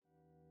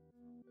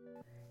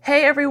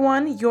Hey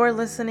everyone, you're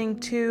listening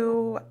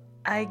to,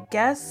 I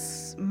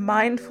guess,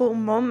 Mindful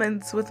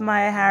Moments with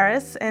Maya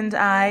Harris, and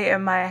I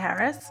am Maya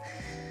Harris.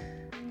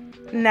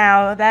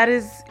 Now, that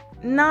is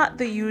not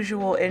the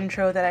usual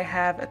intro that I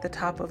have at the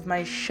top of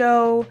my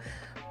show,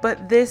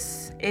 but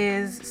this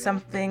is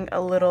something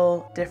a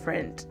little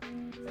different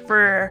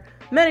for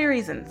many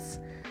reasons.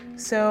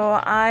 So,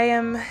 I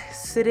am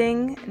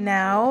sitting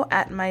now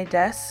at my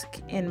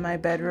desk in my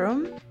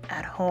bedroom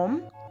at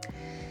home,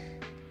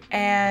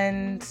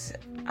 and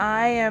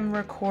I am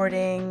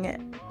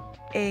recording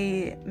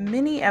a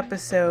mini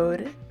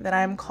episode that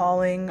I'm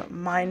calling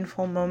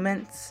Mindful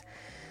Moments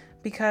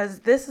because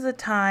this is a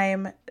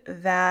time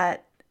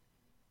that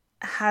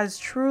has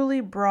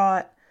truly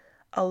brought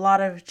a lot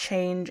of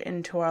change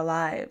into our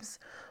lives,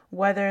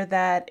 whether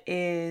that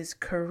is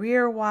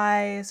career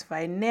wise,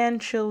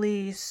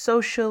 financially,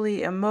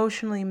 socially,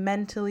 emotionally,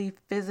 mentally,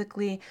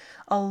 physically.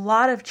 A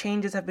lot of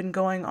changes have been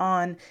going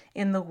on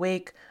in the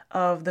wake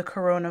of the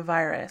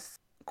coronavirus.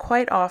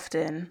 Quite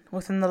often,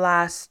 within the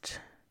last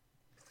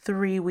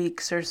 3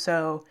 weeks or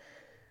so,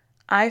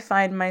 I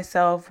find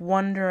myself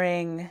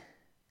wondering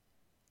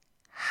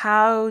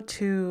how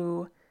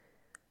to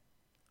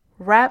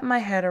wrap my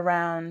head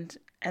around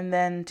and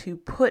then to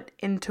put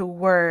into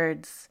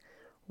words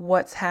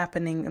what's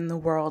happening in the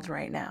world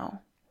right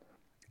now.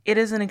 It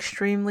is an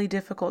extremely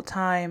difficult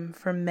time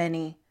for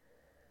many,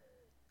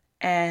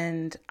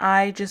 and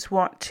I just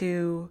want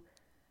to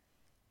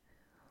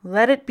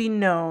let it be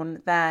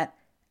known that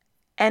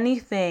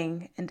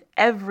anything and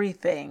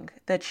everything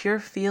that you're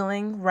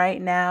feeling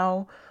right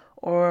now,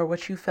 or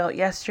what you felt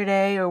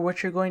yesterday, or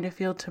what you're going to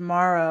feel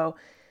tomorrow,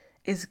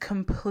 is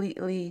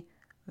completely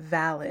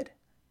valid.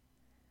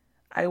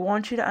 I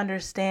want you to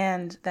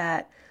understand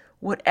that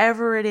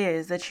whatever it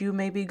is that you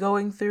may be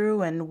going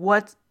through and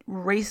what's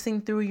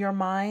racing through your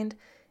mind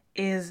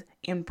is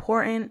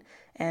important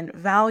and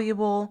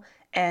valuable,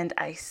 and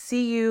I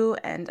see you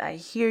and I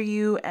hear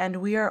you,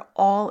 and we are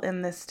all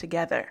in this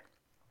together.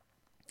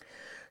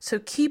 So,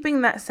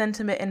 keeping that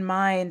sentiment in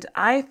mind,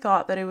 I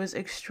thought that it was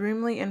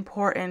extremely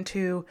important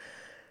to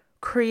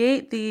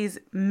create these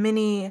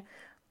mini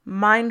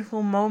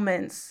mindful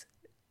moments.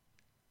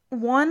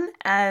 One,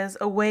 as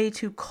a way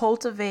to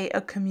cultivate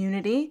a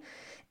community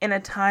in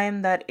a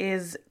time that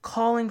is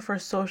calling for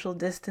social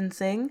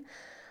distancing.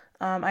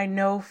 I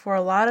know for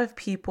a lot of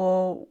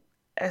people,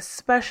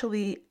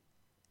 especially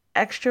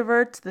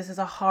extroverts, this is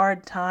a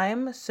hard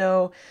time.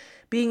 So,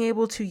 being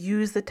able to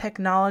use the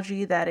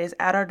technology that is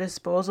at our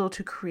disposal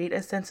to create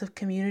a sense of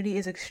community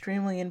is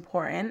extremely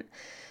important.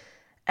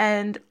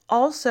 And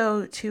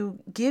also to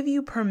give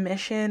you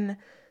permission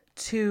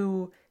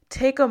to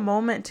take a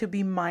moment to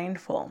be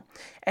mindful.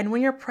 And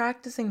when you're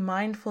practicing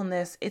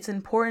mindfulness, it's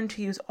important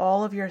to use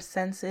all of your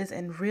senses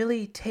and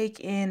really take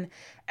in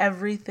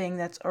everything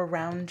that's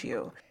around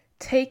you.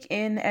 Take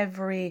in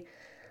every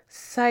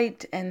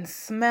sight and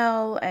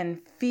smell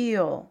and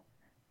feel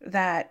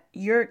that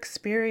you're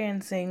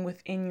experiencing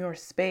within your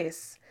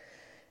space.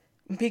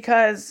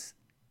 Because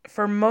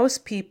for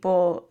most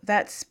people,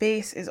 that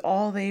space is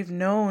all they've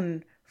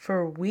known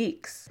for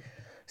weeks.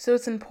 So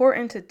it's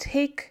important to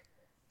take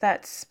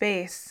that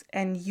space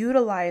and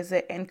utilize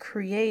it and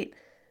create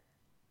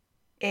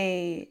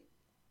a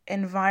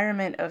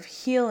environment of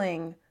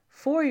healing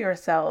for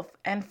yourself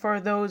and for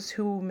those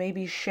who may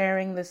be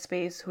sharing the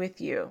space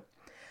with you.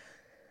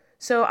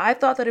 So I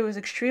thought that it was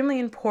extremely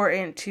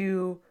important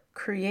to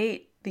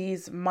create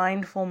these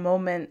mindful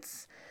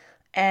moments,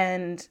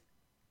 and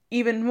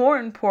even more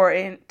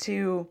important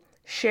to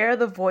share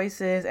the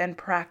voices and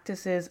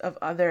practices of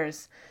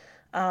others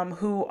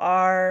who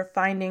are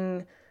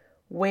finding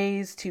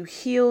ways to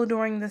heal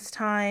during this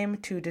time,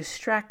 to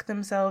distract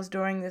themselves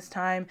during this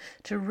time,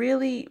 to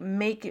really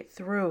make it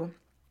through.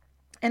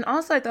 And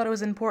also, I thought it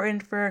was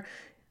important for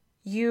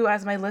you,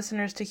 as my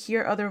listeners, to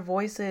hear other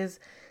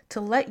voices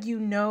to let you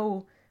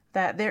know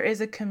that there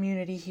is a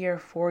community here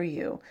for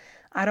you.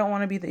 I don't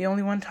want to be the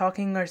only one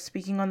talking or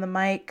speaking on the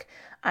mic.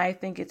 I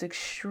think it's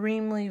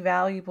extremely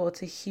valuable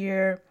to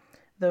hear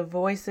the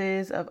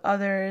voices of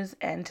others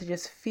and to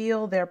just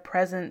feel their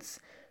presence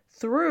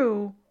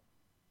through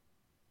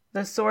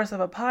the source of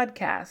a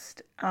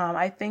podcast.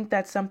 I think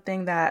that's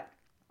something that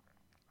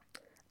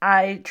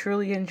I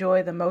truly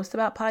enjoy the most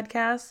about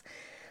podcasts.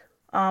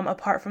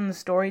 Apart from the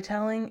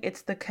storytelling,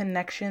 it's the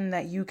connection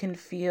that you can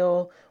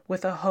feel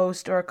with a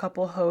host or a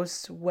couple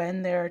hosts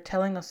when they're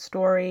telling a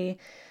story,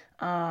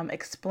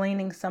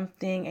 explaining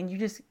something, and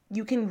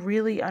you can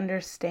really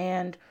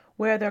understand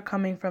where they're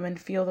coming from and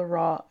feel the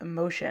raw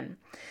emotion.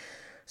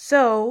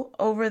 So,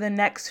 over the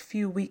next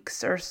few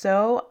weeks or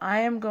so, I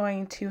am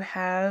going to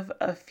have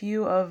a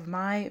few of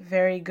my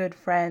very good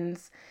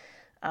friends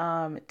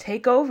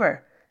take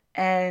over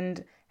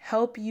and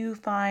help you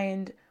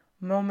find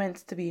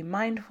moments to be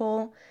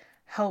mindful,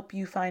 help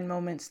you find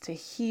moments to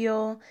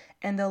heal,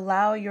 and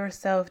allow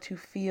yourself to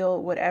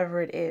feel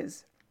whatever it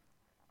is.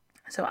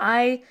 So,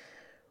 I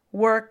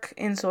work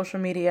in social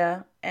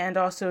media and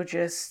also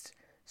just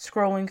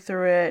scrolling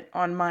through it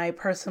on my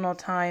personal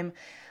time.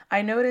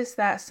 I noticed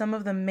that some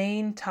of the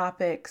main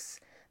topics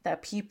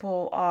that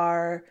people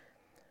are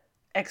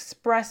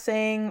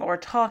expressing or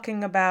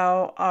talking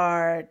about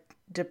are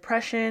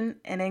depression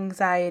and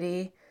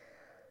anxiety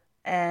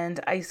and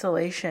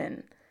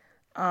isolation.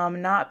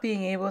 Not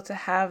being able to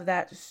have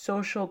that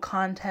social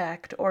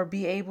contact or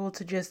be able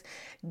to just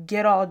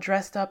get all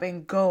dressed up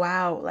and go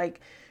out.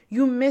 Like,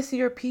 you miss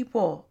your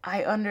people.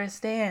 I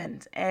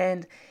understand.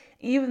 And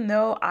even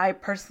though I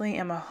personally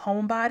am a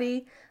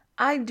homebody,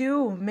 I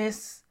do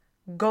miss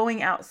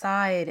going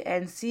outside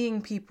and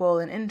seeing people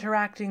and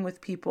interacting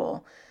with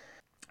people.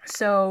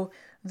 So,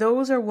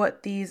 those are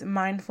what these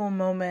mindful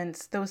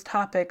moments, those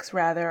topics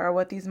rather, are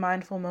what these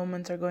mindful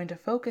moments are going to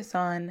focus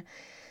on.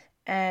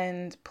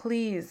 And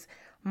please,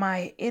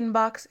 my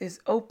inbox is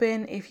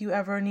open if you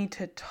ever need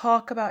to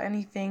talk about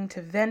anything,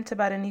 to vent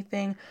about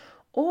anything,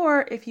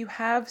 or if you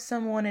have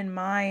someone in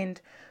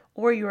mind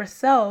or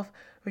yourself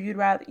where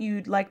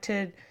you'd like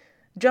to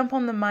jump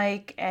on the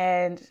mic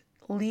and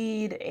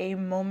lead a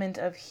moment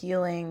of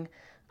healing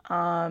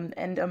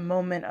and a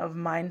moment of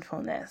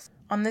mindfulness.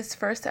 On this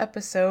first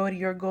episode,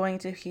 you're going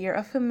to hear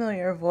a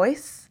familiar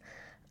voice,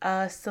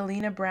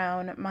 Selena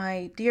Brown,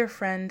 my dear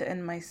friend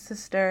and my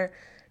sister.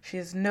 She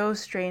is no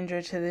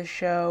stranger to this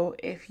show.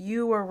 If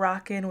you were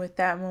rocking with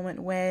That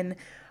Moment When,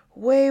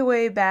 way,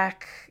 way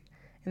back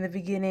in the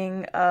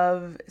beginning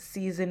of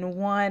season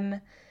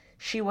 1,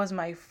 she was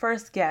my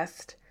first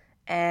guest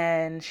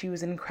and she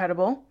was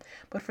incredible.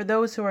 But for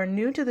those who are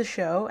new to the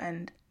show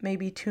and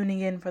maybe tuning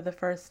in for the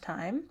first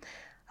time,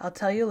 I'll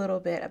tell you a little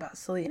bit about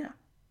Selena.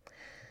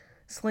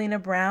 Selena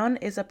Brown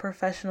is a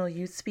professional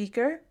youth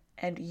speaker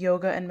and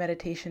yoga and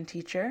meditation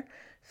teacher.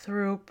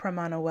 Through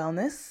Pramana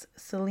Wellness,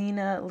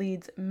 Selena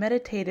leads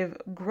meditative,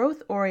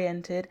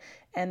 growth-oriented,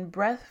 and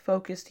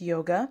breath-focused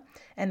yoga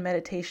and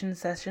meditation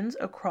sessions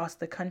across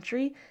the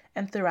country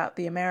and throughout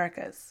the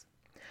Americas.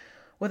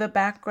 With a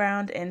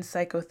background in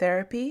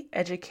psychotherapy,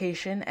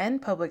 education,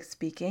 and public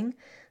speaking,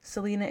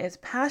 Selena is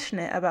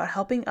passionate about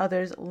helping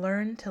others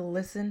learn to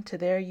listen to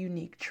their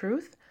unique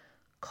truth,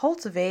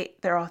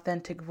 cultivate their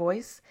authentic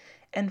voice,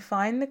 and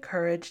find the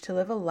courage to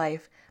live a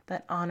life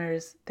that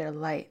honors their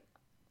light.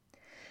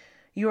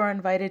 You are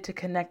invited to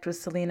connect with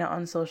Selena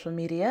on social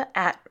media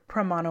at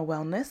Pramana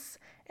Wellness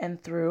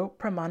and through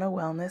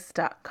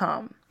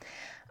pramanawellness.com.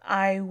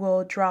 I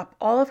will drop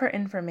all of her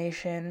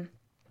information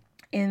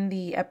in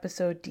the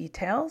episode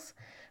details,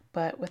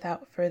 but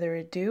without further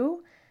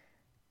ado,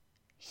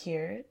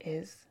 here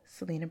is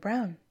Selena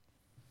Brown.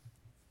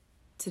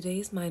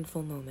 Today's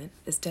mindful moment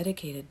is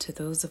dedicated to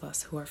those of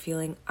us who are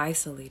feeling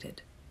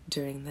isolated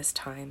during this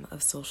time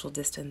of social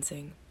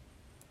distancing.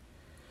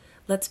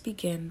 Let's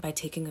begin by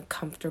taking a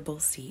comfortable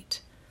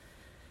seat.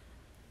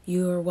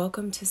 You are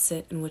welcome to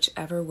sit in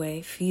whichever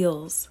way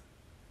feels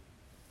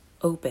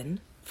open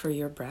for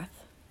your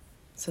breath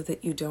so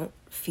that you don't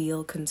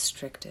feel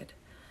constricted.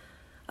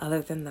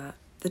 Other than that,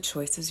 the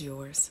choice is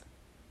yours.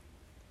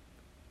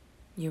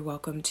 You're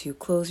welcome to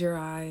close your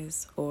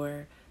eyes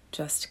or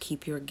just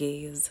keep your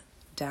gaze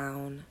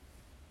down,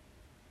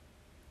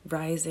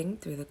 rising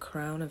through the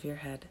crown of your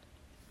head,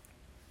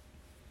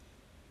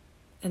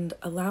 and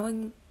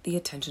allowing the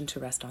attention to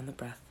rest on the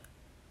breath.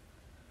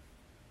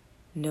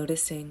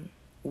 Noticing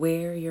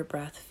where your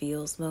breath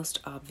feels most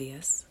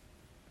obvious,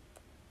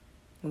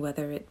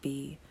 whether it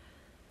be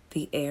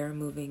the air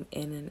moving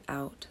in and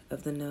out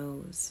of the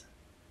nose,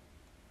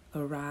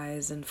 a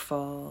rise and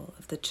fall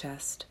of the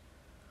chest,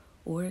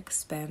 or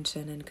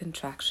expansion and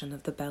contraction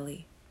of the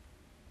belly.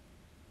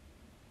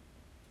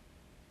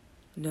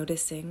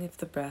 Noticing if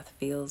the breath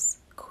feels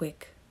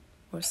quick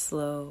or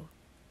slow,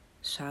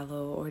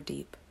 shallow or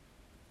deep,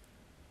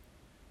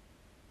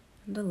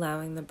 and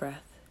allowing the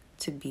breath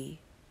to be.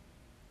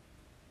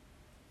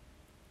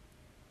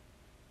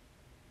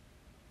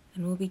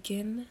 And we'll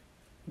begin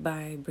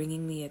by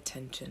bringing the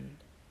attention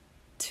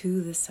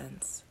to the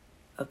sense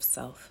of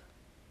self,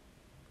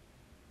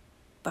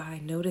 by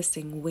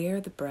noticing where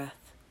the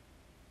breath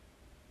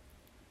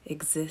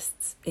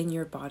exists in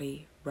your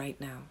body right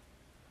now.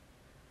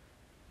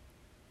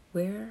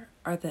 Where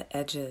are the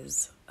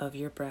edges of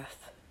your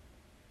breath?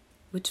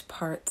 Which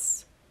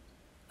parts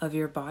of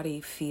your body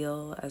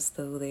feel as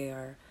though they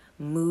are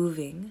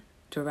moving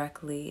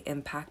directly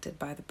impacted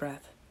by the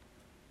breath,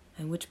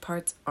 and which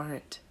parts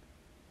aren't?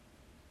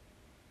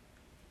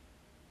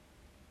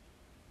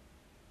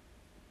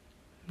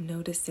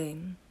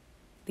 Noticing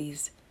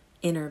these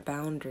inner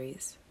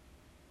boundaries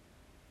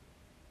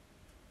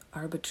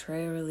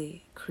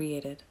arbitrarily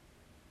created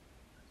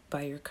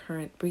by your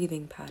current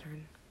breathing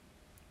pattern.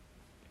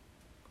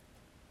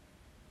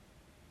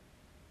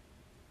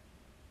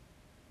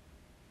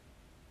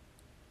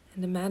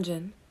 And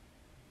imagine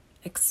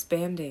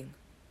expanding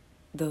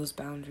those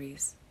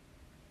boundaries.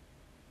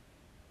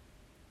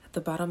 At the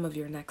bottom of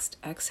your next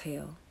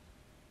exhale,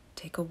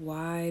 take a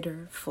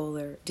wider,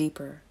 fuller,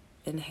 deeper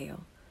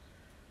inhale.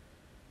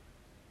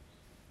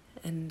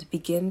 And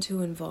begin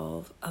to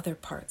involve other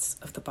parts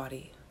of the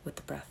body with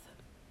the breath.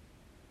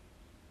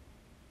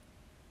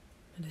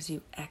 And as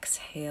you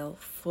exhale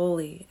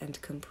fully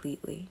and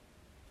completely,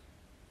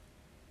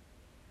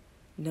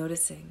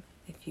 noticing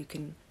if you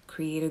can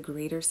create a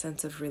greater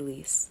sense of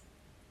release.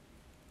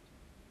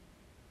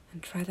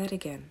 And try that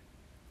again.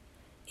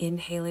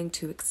 Inhaling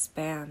to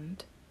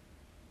expand,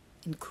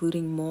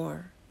 including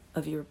more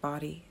of your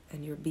body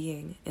and your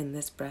being in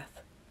this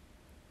breath.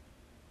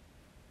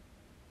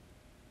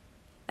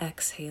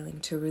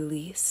 Exhaling to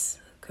release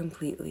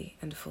completely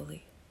and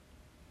fully.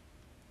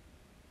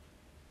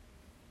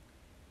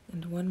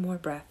 And one more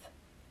breath.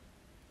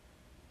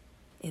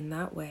 In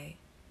that way,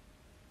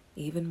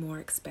 even more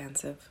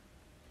expansive,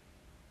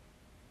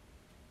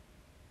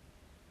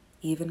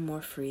 even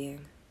more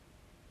freeing.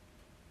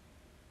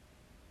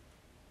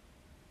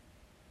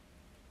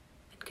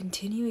 And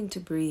continuing to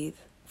breathe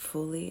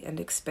fully and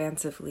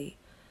expansively.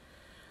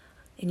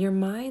 In your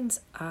mind's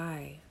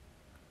eye,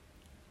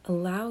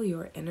 allow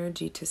your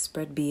energy to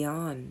spread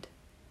beyond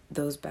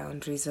those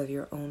boundaries of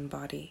your own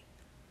body.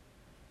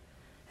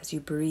 As you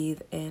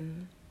breathe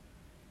in,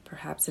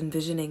 perhaps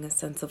envisioning a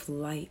sense of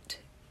light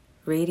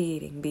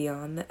radiating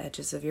beyond the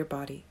edges of your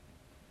body.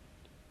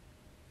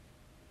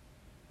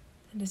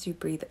 And as you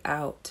breathe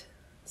out,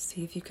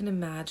 see if you can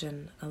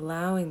imagine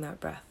allowing that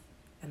breath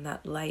and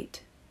that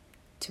light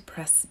to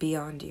press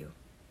beyond you.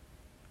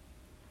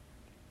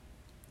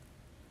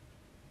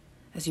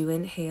 As you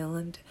inhale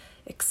and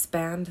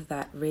expand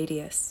that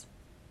radius,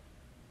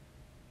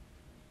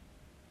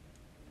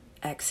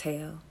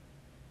 exhale,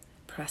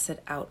 press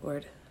it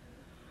outward.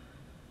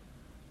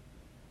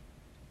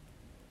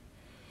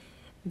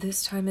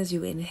 This time as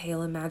you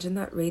inhale, imagine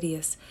that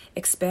radius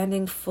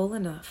expanding full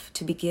enough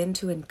to begin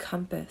to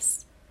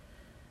encompass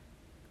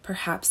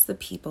perhaps the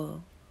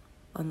people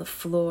on the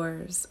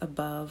floors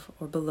above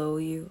or below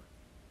you.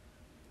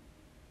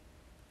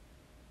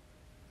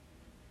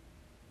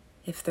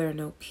 If there are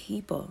no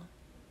people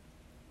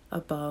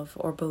above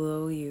or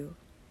below you,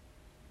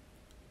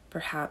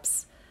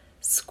 perhaps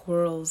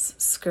squirrels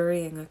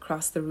scurrying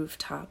across the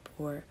rooftop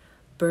or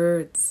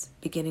birds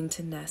beginning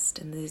to nest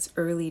in these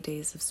early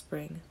days of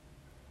spring.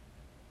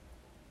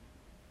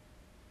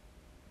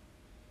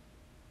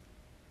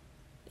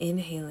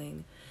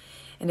 Inhaling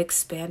and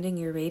expanding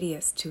your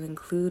radius to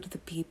include the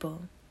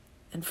people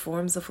and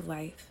forms of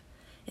life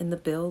in the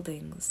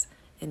buildings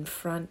in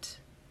front,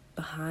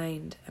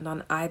 behind, and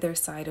on either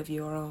side of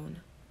your own.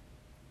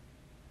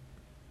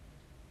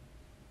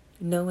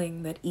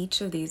 Knowing that each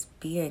of these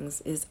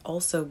beings is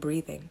also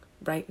breathing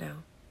right now.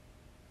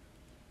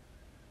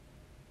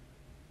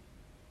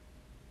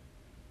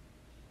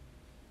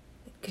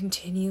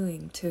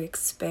 Continuing to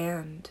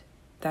expand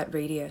that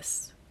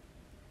radius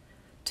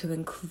to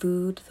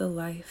include the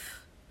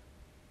life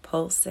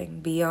pulsing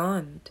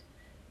beyond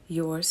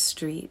your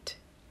street,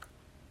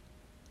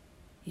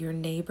 your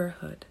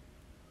neighborhood,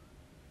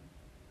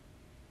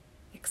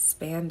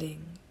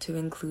 expanding to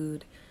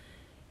include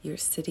your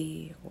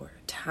city or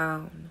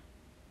town,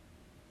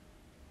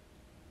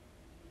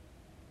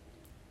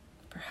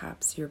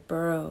 perhaps your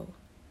borough,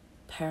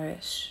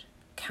 parish,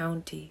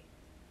 county.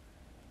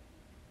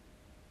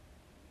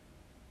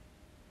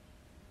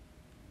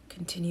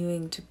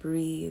 Continuing to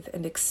breathe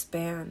and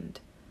expand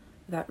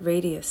that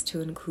radius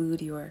to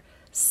include your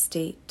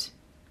state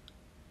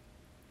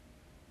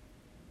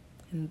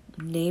and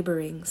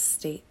neighboring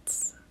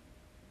states,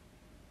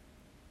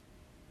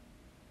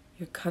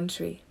 your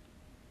country.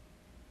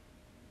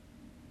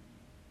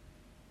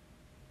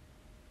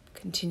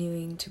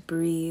 Continuing to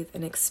breathe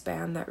and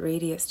expand that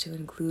radius to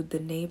include the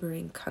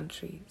neighboring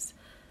countries,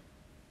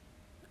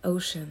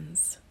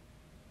 oceans.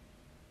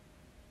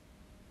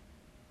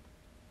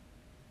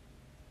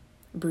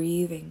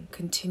 Breathing,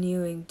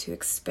 continuing to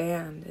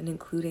expand and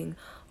including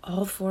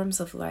all forms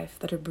of life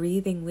that are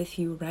breathing with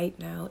you right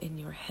now in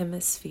your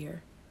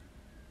hemisphere,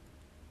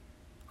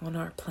 on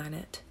our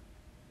planet.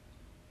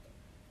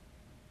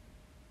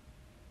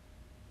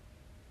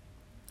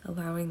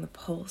 Allowing the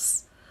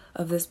pulse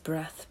of this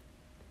breath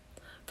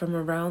from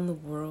around the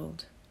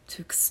world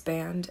to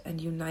expand and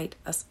unite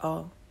us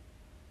all,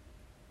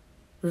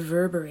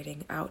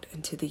 reverberating out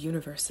into the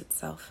universe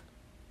itself.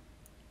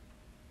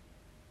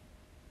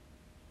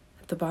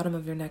 At the bottom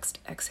of your next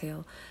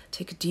exhale,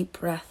 take a deep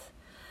breath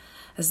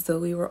as though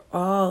we were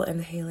all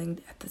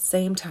inhaling at the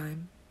same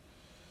time.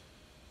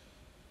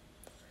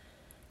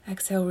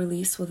 Exhale,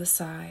 release with a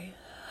sigh.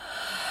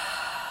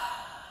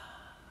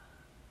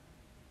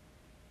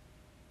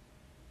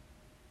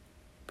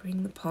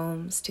 Bring the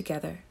palms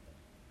together,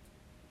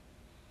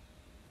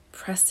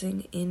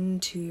 pressing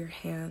into your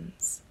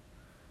hands,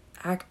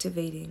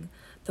 activating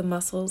the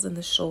muscles in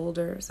the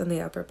shoulders and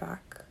the upper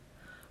back,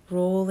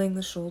 rolling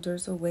the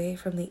shoulders away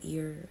from the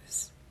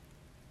ears,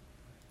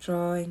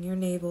 drawing your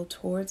navel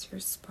towards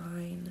your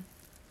spine,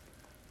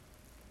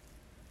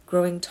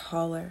 growing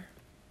taller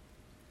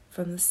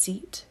from the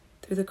seat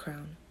through the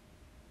crown.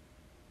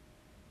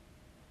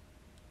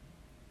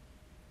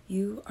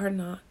 You are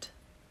not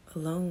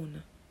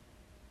alone.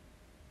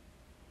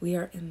 We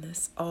are in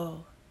this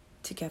all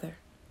together.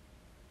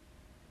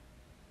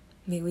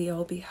 May we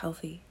all be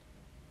healthy.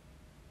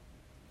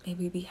 May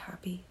we be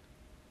happy.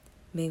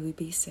 May we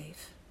be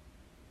safe.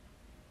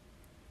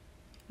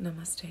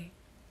 Namaste.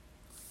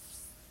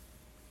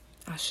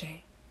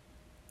 Ashe.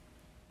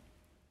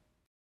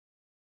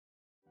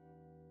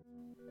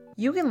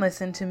 You can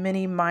listen to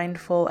mini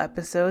mindful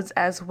episodes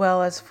as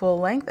well as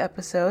full-length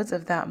episodes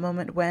of That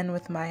Moment When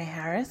with Maya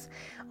Harris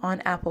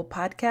on Apple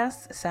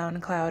Podcasts,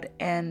 SoundCloud,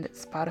 and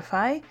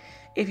Spotify.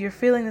 If you're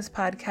feeling this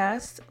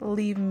podcast,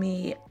 leave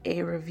me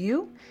a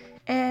review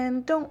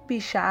and don't be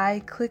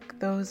shy, click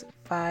those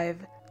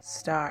 5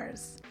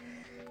 stars.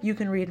 You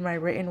can read my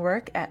written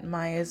work at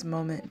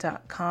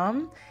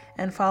mayasmoment.com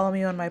and follow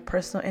me on my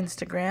personal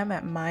Instagram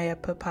at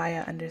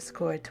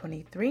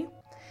mayapapaya_23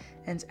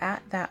 and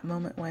at That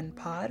Moment When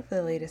Pod for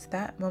the latest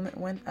That Moment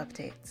When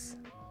updates.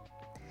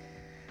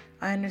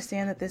 I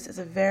understand that this is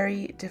a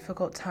very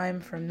difficult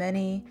time for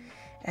many,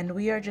 and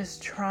we are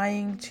just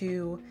trying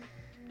to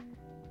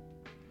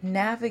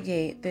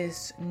navigate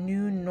this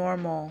new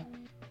normal.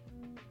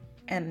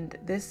 And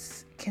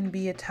this can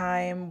be a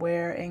time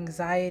where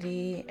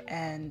anxiety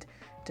and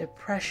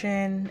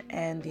depression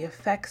and the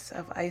effects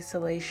of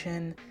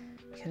isolation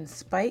can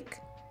spike.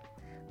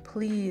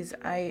 Please,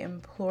 I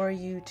implore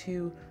you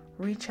to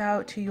reach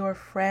out to your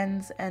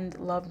friends and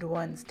loved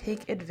ones.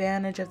 Take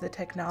advantage of the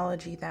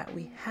technology that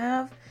we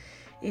have.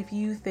 If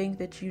you think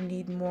that you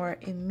need more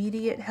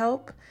immediate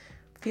help,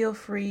 feel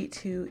free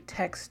to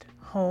text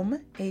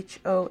HOME,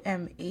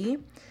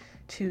 HOME,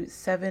 to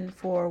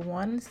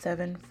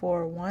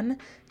 741-741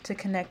 to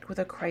connect with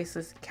a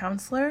crisis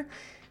counselor.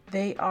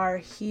 They are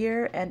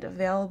here and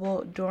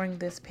available during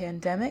this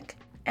pandemic.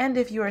 And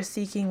if you are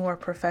seeking more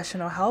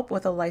professional help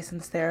with a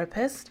licensed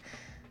therapist,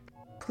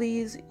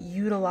 please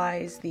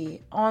utilize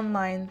the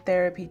online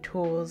therapy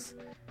tools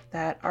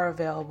that are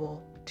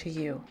available to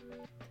you.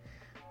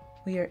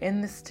 We are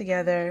in this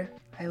together.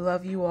 I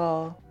love you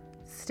all.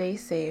 Stay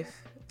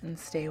safe and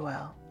stay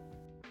well.